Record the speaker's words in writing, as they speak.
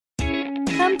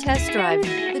Come test drive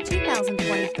the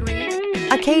 2023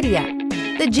 Acadia.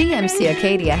 The GMC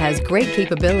Acadia has great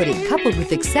capability coupled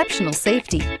with exceptional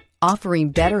safety, offering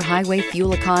better highway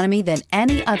fuel economy than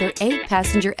any other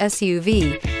 8-passenger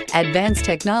SUV, advanced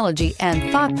technology,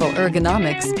 and thoughtful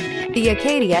ergonomics. The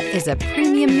Acadia is a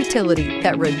premium utility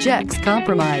that rejects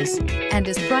compromise and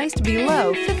is priced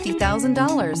below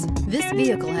 $50,000. This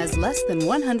vehicle has less than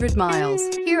 100 miles.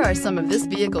 Here are some of this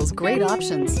vehicle's great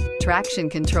options: traction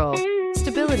control,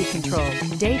 stability control,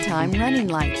 daytime running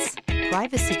lights,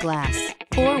 privacy glass,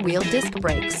 4-wheel disc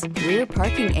brakes, rear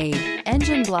parking aid,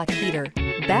 engine block heater,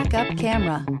 backup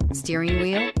camera, steering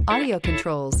wheel audio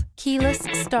controls, keyless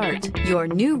start. Your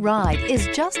new ride is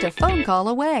just a phone call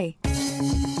away.